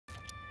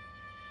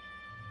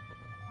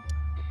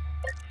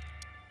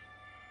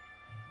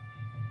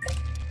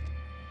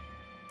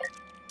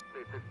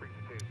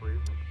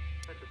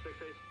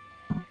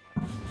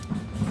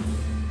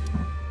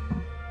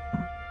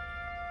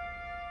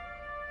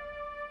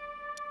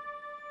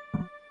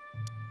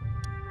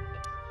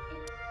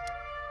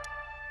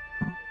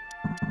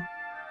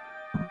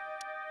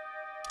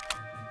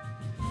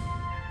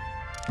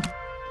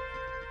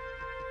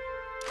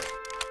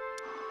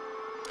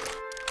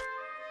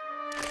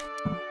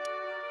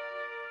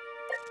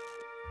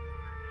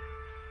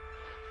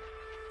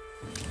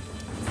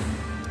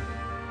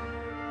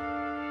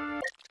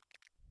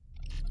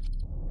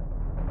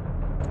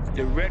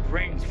The red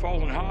rain's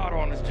falling hard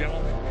on us,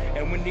 gentlemen,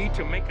 and we need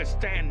to make a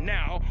stand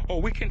now, or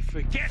we can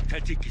forget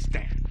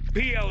Tajikistan.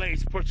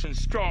 PLA's pushing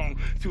strong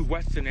through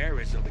western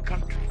areas of the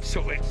country,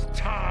 so it's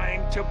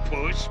time to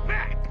push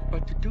back.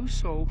 But to do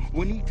so,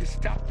 we need to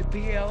stop the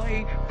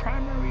PLA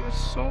primary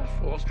assault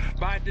force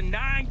by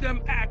denying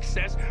them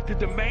access to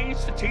the main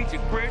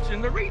strategic bridge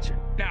in the region.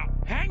 Now,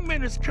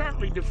 Hangman is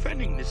currently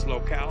defending this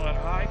locale at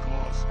high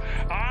cost.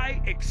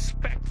 I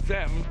expect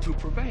them to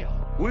prevail.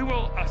 We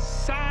will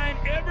assign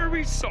every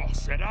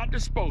resource at our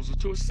disposal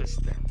to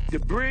assist them. The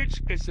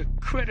bridge is a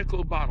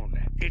critical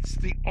bottleneck. It's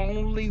the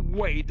only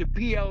way the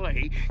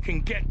PLA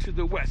can get to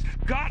the west.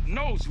 God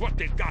knows what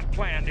they've got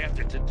planned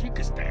after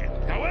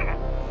Tajikistan. However,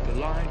 the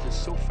lines are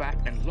so fat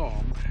and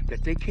long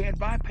that they can't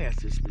bypass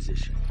this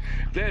position.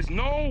 There's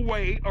no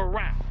way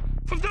around.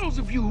 For those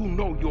of you who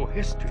know your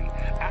history,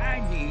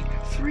 I need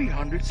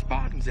 300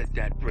 Spartans at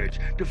that bridge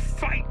to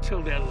fight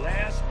till their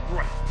last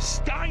breath.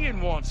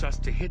 Stallion wants us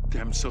to hit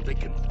them so they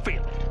can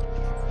feel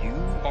it. You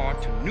are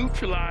to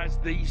neutralize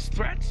these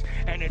threats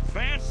and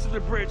advance to the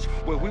bridge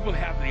where we will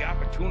have the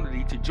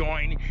opportunity to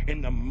join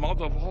in the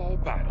mother of all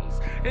battles.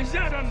 Is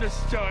that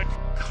understood?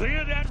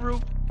 Clear that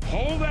route,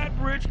 hold that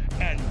bridge,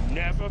 and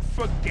never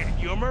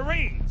forget your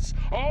Marines.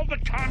 All the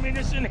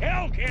communists in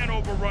hell can't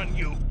overrun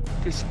you.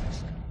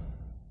 Dismissed.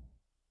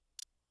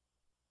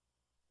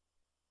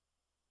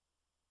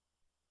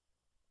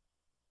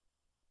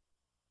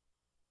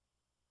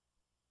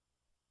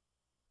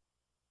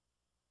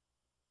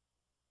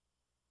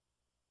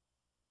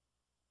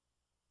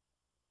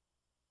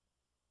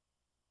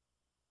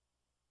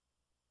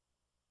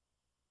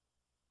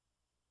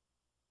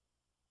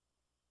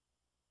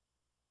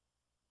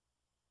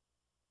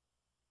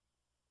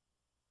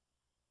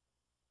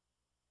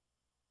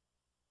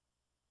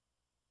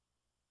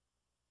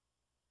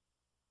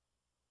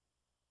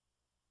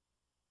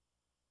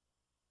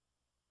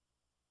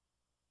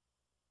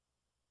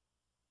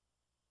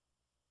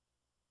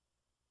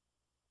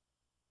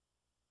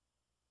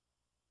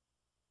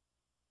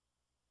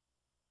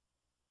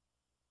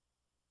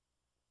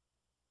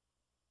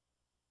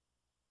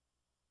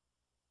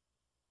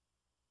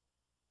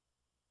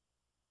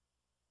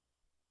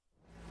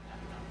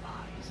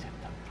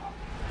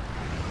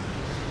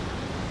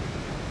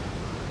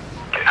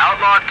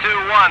 Outlaw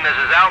 2-1, this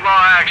is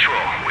Outlaw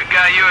Actual. We've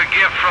got you a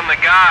gift from the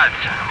gods.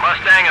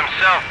 Mustang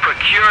himself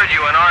procured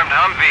you an armed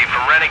Humvee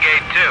from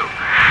Renegade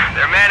 2.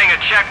 They're manning a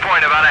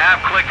checkpoint about a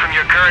half click from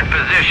your current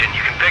position. You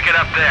can pick it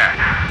up there.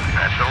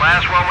 That's the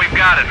last one we've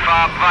got at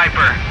Fob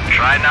Viper.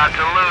 Try not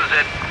to lose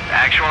it.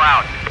 Actual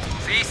out.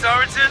 See,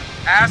 Sorensen?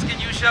 Ask and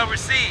you shall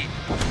receive.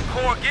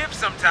 Corps gives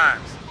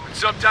sometimes. But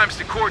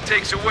sometimes the Corps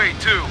takes away,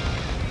 too.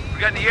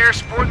 We got any air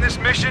support in this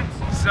mission?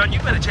 Son, you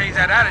better change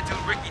that attitude,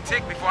 Ricky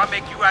Tick, before I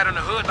make you ride on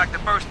the hood like the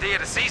first day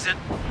of the season.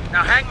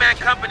 Now, Hangman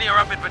Company are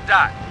up at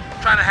Vadot,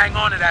 trying to hang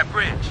on to that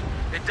bridge.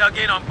 They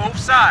dug in on both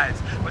sides,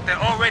 but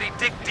they're already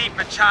dick deep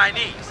in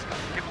Chinese.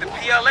 If the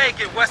PLA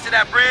get west of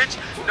that bridge,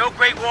 no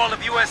Great Wall of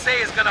USA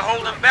is gonna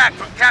hold them back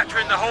from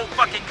capturing the whole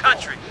fucking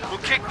country.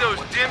 We'll kick those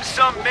dim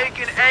sum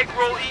making, egg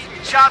roll eating,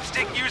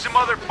 chopstick using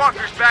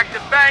motherfuckers back to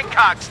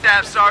Bangkok,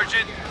 Staff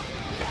Sergeant.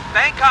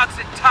 Bangkok's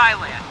in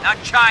Thailand, not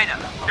China.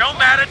 Don't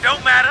matter,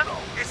 don't matter.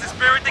 It's the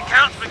spirit that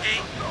counts, McGee.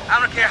 I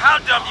don't care how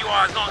dumb you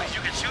are as long as you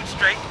can shoot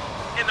straight.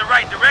 In the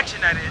right direction,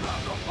 that is.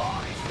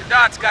 The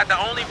Dot's got the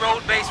only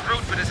road-based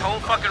route for this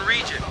whole fucking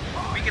region.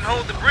 We can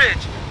hold the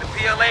bridge, the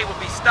PLA will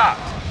be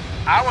stopped.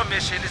 Our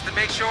mission is to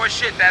make sure as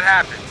shit that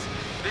happens.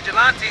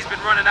 Vigilante's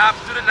been running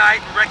ops through the night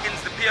and reckons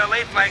the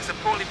PLA flanks are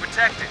poorly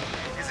protected.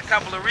 There's a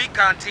couple of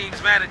recon teams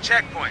manning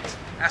checkpoints.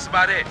 That's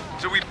about it.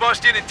 So we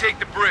bust in and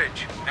take the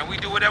bridge. And we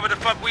do whatever the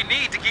fuck we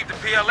need to keep the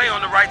PLA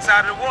on the right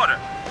side of the water.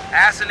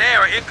 Ass and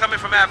air are incoming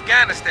from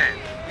Afghanistan.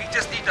 We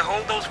just need to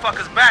hold those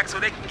fuckers back so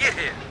they can get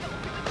here.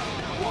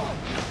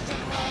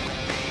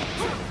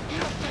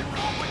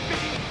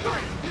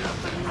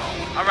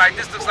 Alright,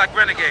 this looks like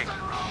Renegade.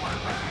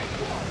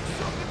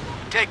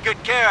 Take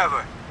good care of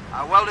her.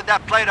 I welded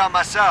that plate on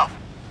myself.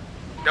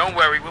 Don't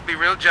worry, we'll be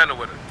real gentle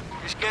with her.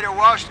 Just get her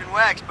washed and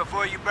waxed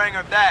before you bring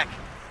her back.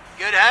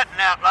 Good hunting,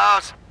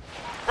 outlaws.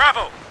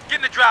 Bravo! Get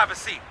in the driver's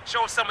seat.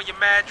 Show us some of your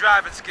mad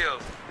driving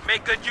skills.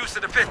 Make good use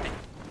of the 50.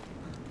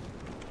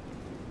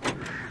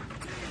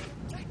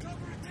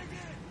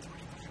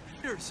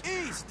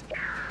 East!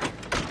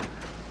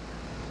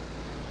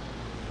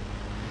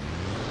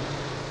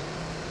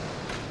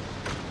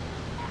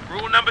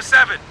 Rule number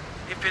 7.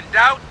 If in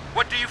doubt,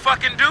 what do you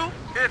fucking do?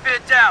 If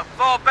in doubt,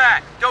 fall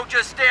back. Don't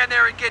just stand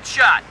there and get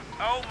shot.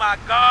 Oh my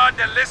God,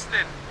 they're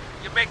listening.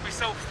 You make me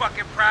so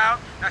fucking proud.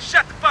 Now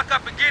shut the fuck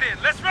up and get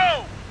in. Let's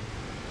roll!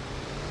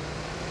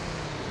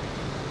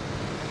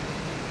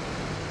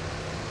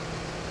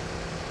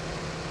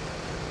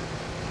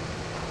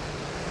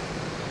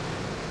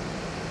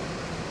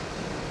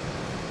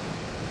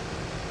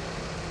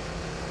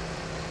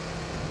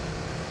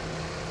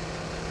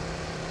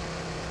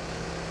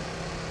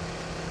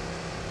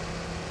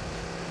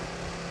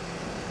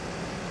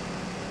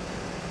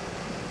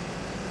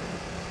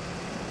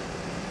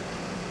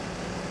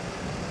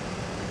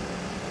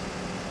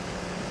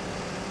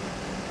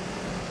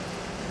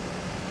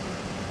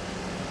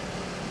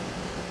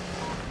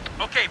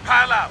 Okay,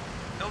 pile out.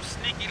 Those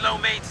sneaky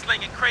low-main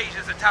slinging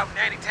crazies are touting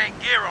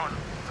anti-tank gear on them,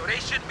 so they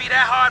shouldn't be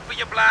that hard for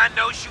your blind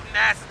nose-shooting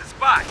asses to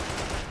spot.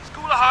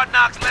 School of Hard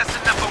Knocks lesson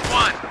number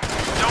 1.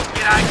 Don't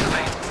get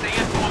isolated. Stay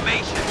in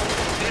formation.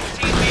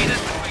 15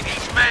 meters between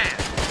each man.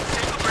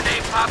 Single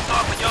grenade pops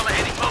off when y'all are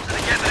any closer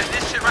together than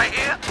this shit right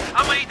here.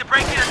 I'm gonna need to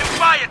break in a new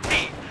fire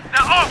team.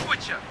 Now off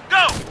with you.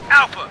 Go!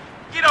 Alpha,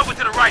 get over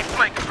to the right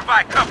flank and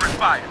provide covering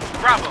fire.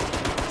 Bravo,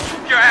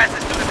 swoop your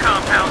asses through the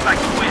compounds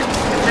like the wind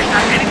and take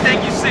out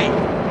anything you see.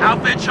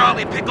 Alpha and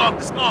Charlie pick off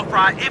the small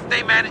fry if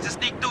they manage to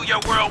sneak through your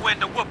whirlwind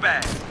to whoop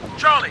ass.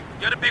 Charlie,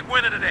 you're the big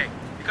winner today,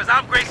 because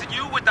I'm gracing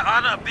you with the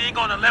honor of being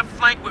on the left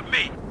flank with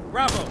me.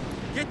 Bravo,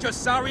 get your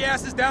sorry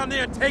asses down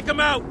there and take them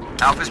out.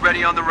 Alpha's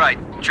ready on the right.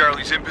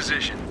 Charlie's in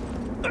position.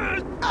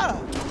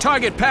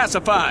 Target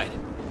pacified.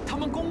 他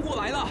们攻过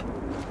来了。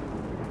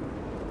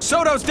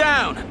 Soto's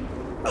down.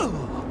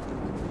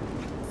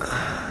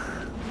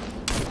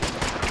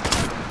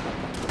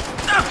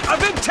 I've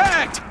been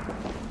tagged.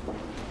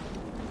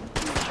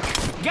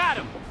 Got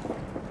him.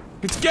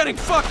 It's getting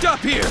fucked up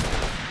here.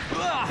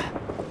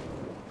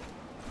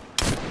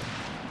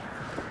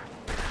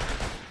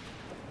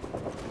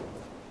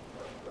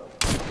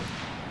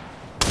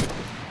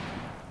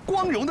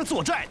 光荣的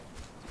作战。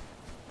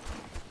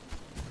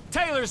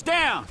Taylor's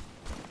down.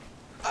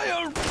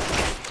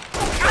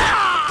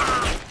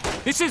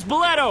 This is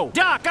Boleto.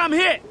 Doc, I'm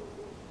hit.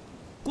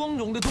 光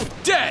荣的作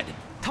Dead.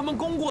 他们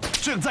攻过，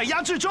正在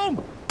压制中。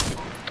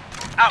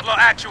 Outlaw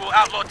Actual,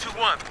 Outlaw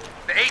 2-1.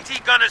 The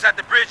AT gunners at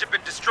the bridge have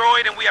been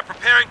destroyed and we are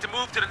preparing to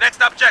move to the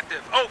next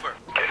objective. Over.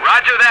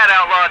 Roger that,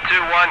 Outlaw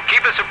 2-1.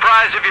 Keep us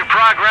apprised of your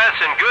progress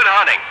and good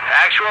hunting.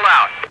 Actual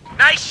out.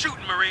 Nice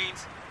shooting,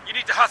 Marines. You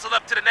need to hustle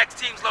up to the next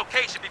team's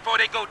location before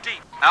they go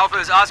deep. Alpha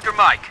is Oscar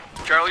Mike.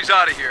 Charlie's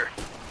out of here.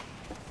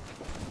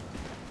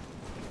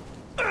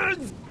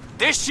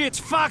 This shit's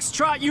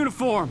Foxtrot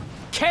uniform.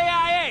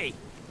 KIA.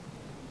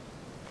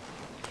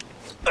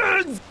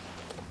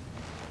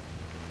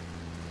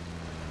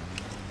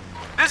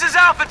 This is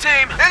Alpha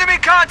Team. Enemy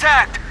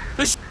contact.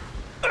 This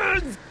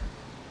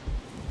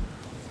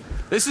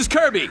is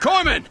Kirby.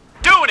 Corman.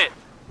 Doing it.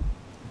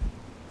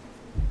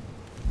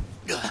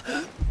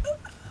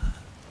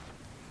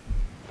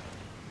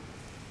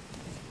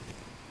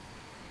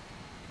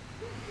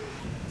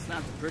 It's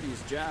not the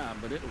prettiest job,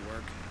 but it'll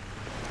work.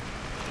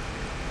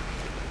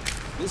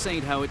 This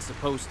ain't how it's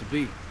supposed to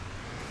be.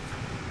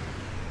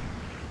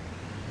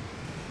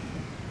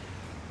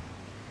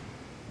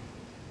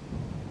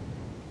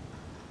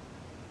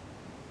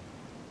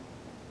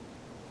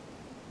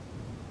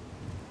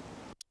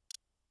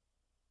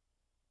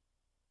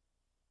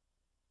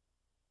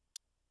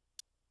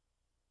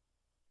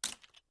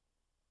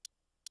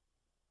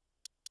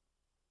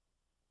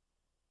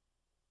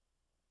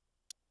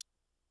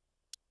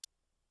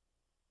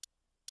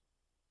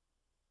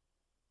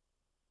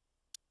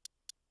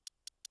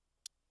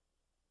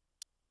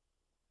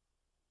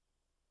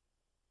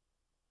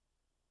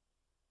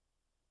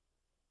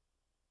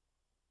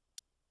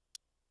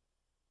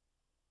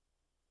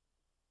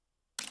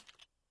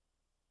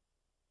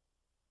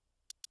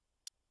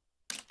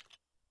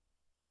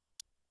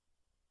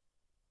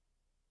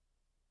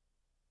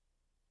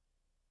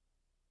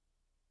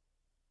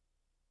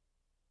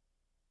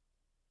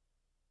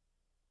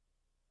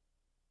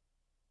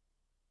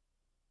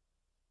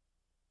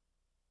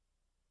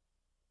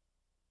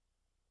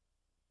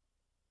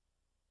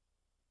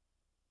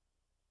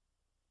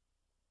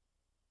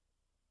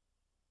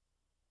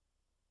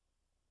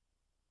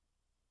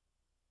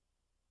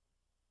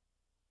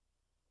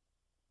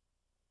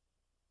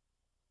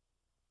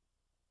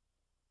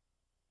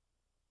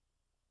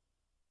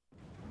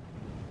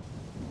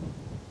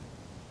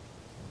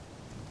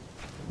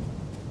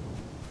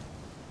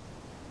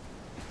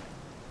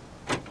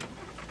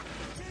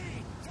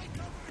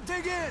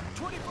 Dig in!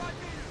 25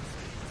 meters!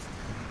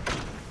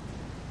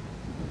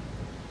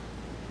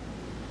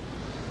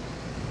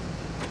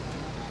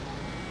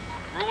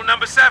 Rule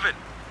number 7.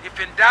 If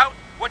in doubt,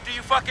 what do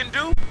you fucking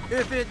do?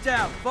 If in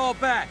doubt, fall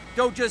back.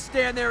 Don't just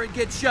stand there and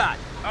get shot.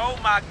 Oh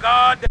my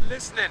God, they're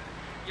listening.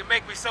 You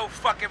make me so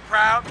fucking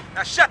proud.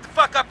 Now shut the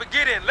fuck up and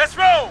get in. Let's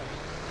roll!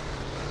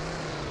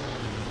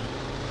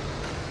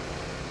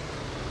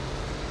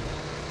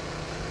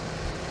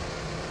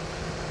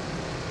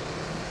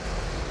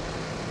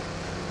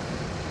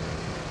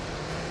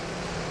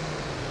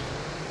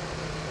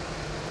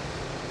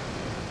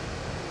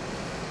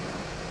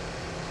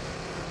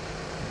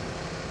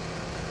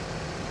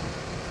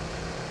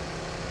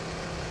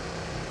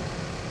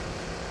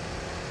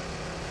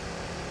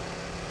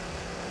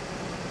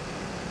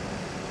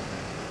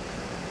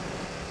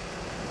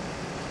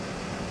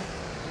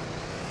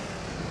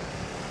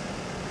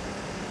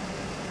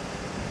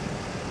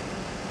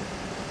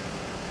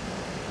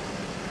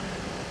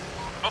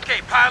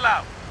 Okay, pile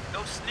out.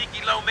 Those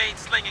sneaky low-main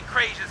slinging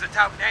crazies are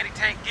touting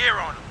anti-tank gear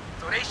on them,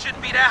 so they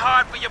shouldn't be that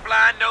hard for your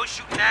blind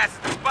nose-shooting asses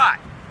to spot.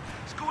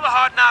 School of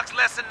Hard Knocks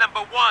lesson number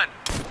 1.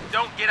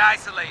 Don't get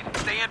isolated.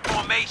 Stay in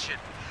formation.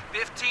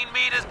 15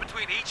 meters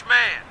between each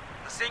man.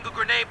 A a single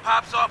grenade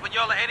pops off and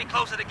y'all are any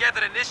closer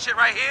together than this shit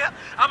right here,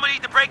 I'm gonna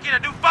need to break in a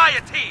new fire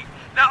team.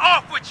 Now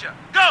off with you.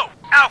 Go!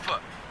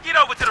 Alpha, get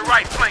over to the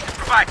right flank and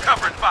provide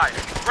cover and fire.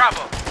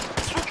 Bravo,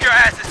 swoop your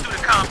asses through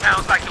the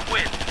compounds like the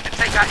wind and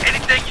take out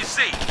anything you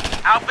see.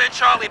 Alpha and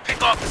Charlie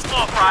pick off the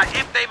small fry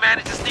if they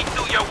manage to sneak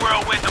through your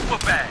whirlwind of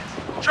whoop ass.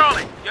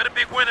 Charlie, you're the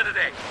big winner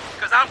today,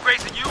 because I'm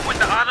gracing you with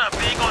the honor of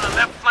being on the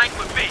left flank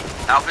with me.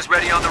 Alpha's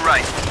ready on the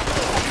right.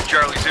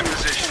 Charlie's in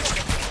position.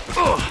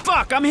 Oh,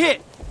 fuck, I'm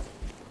hit!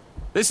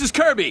 This is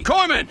Kirby.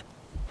 Corman!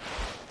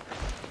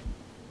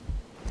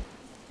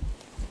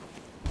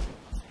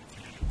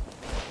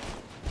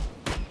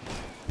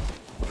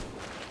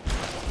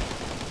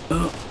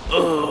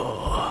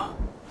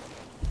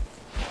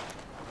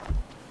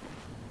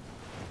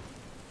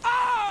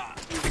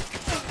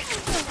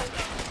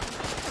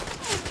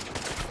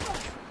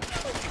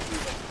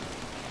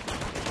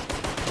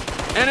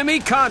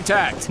 Enemy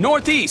contact!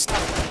 Northeast!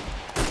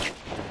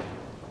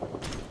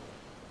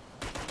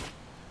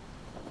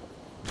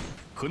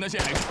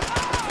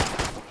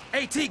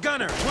 AT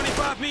gunner,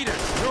 25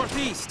 meters,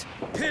 northeast.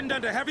 Pinned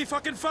under heavy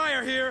fucking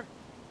fire here.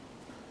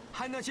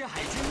 和那些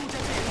海军陆战